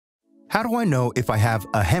How do I know if I have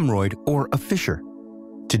a hemorrhoid or a fissure?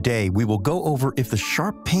 Today, we will go over if the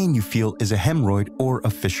sharp pain you feel is a hemorrhoid or a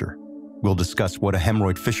fissure. We'll discuss what a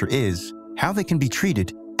hemorrhoid fissure is, how they can be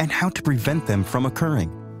treated, and how to prevent them from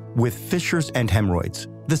occurring. With fissures and hemorrhoids,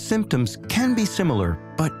 the symptoms can be similar,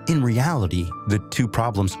 but in reality, the two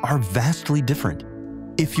problems are vastly different.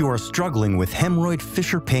 If you are struggling with hemorrhoid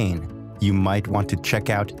fissure pain, you might want to check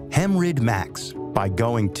out HemRid Max by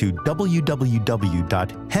going to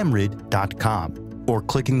www.hemrid.com or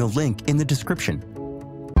clicking the link in the description.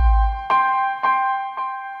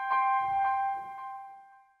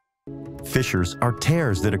 Fissures are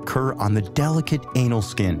tears that occur on the delicate anal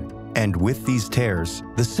skin, and with these tears,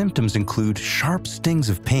 the symptoms include sharp stings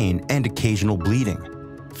of pain and occasional bleeding.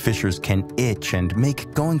 Fissures can itch and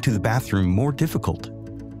make going to the bathroom more difficult.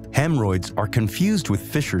 Hemorrhoids are confused with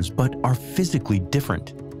fissures but are physically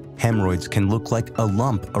different. Hemorrhoids can look like a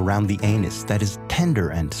lump around the anus that is tender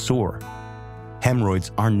and sore.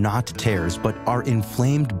 Hemorrhoids are not tears but are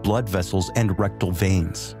inflamed blood vessels and rectal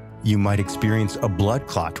veins. You might experience a blood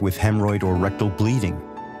clot with hemorrhoid or rectal bleeding.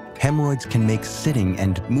 Hemorrhoids can make sitting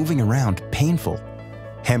and moving around painful.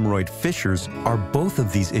 Hemorrhoid fissures are both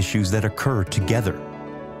of these issues that occur together.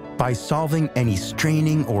 By solving any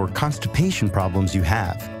straining or constipation problems you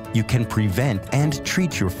have, you can prevent and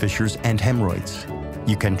treat your fissures and hemorrhoids.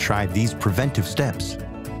 You can try these preventive steps: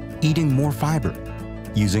 eating more fiber,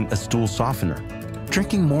 using a stool softener,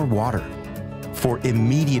 drinking more water. For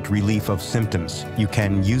immediate relief of symptoms, you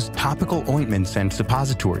can use topical ointments and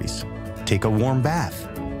suppositories, take a warm bath,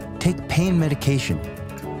 take pain medication.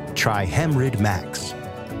 Try HemRid Max.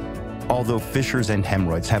 Although fissures and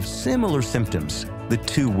hemorrhoids have similar symptoms, the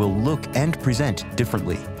two will look and present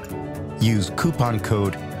differently. Use coupon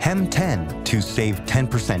code HEM10 to save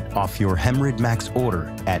 10% off your HemRid Max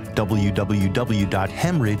order at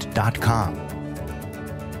www.hemrid.com.